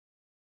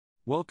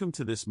Welcome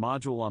to this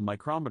module on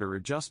micrometer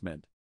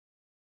adjustment.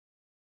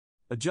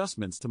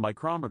 Adjustments to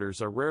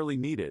micrometers are rarely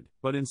needed,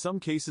 but in some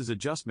cases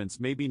adjustments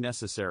may be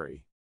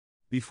necessary.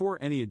 Before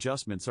any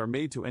adjustments are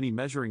made to any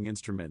measuring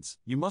instruments,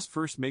 you must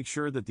first make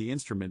sure that the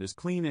instrument is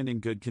clean and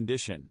in good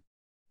condition.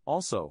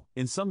 Also,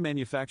 in some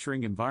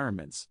manufacturing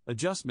environments,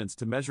 adjustments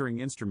to measuring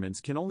instruments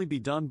can only be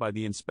done by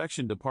the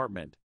inspection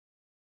department.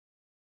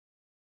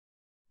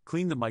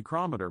 Clean the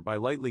micrometer by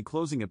lightly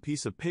closing a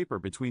piece of paper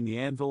between the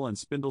anvil and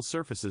spindle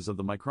surfaces of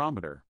the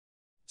micrometer.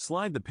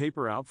 Slide the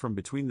paper out from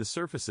between the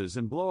surfaces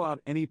and blow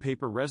out any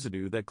paper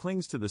residue that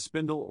clings to the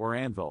spindle or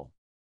anvil.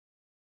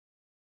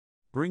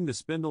 Bring the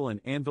spindle and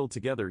anvil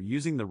together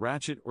using the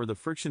ratchet or the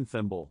friction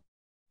thimble.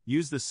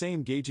 Use the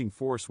same gauging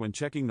force when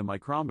checking the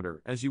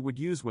micrometer as you would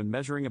use when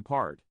measuring a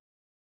part.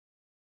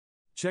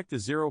 Check the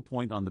 0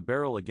 point on the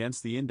barrel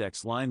against the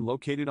index line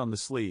located on the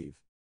sleeve.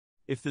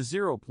 If the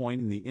 0 point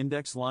and the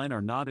index line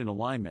are not in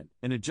alignment,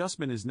 an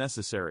adjustment is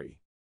necessary.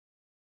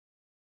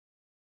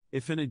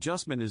 If an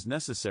adjustment is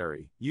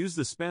necessary, use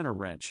the spanner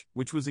wrench,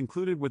 which was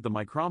included with the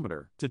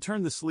micrometer, to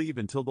turn the sleeve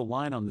until the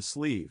line on the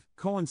sleeve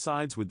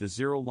coincides with the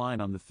 0 line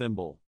on the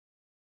thimble.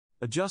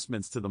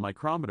 Adjustments to the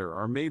micrometer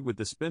are made with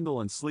the spindle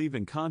and sleeve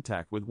in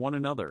contact with one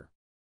another.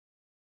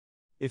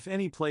 If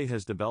any play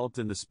has developed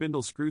in the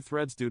spindle screw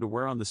threads due to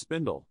wear on the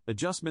spindle,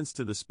 adjustments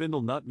to the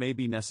spindle nut may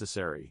be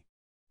necessary.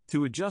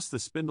 To adjust the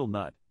spindle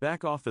nut,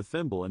 back off the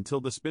thimble until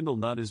the spindle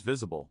nut is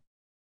visible.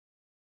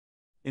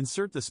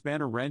 Insert the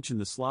spanner wrench in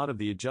the slot of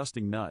the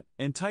adjusting nut,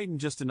 and tighten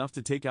just enough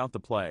to take out the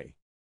play.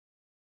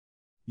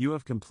 You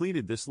have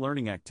completed this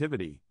learning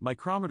activity,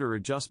 micrometer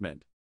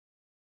adjustment.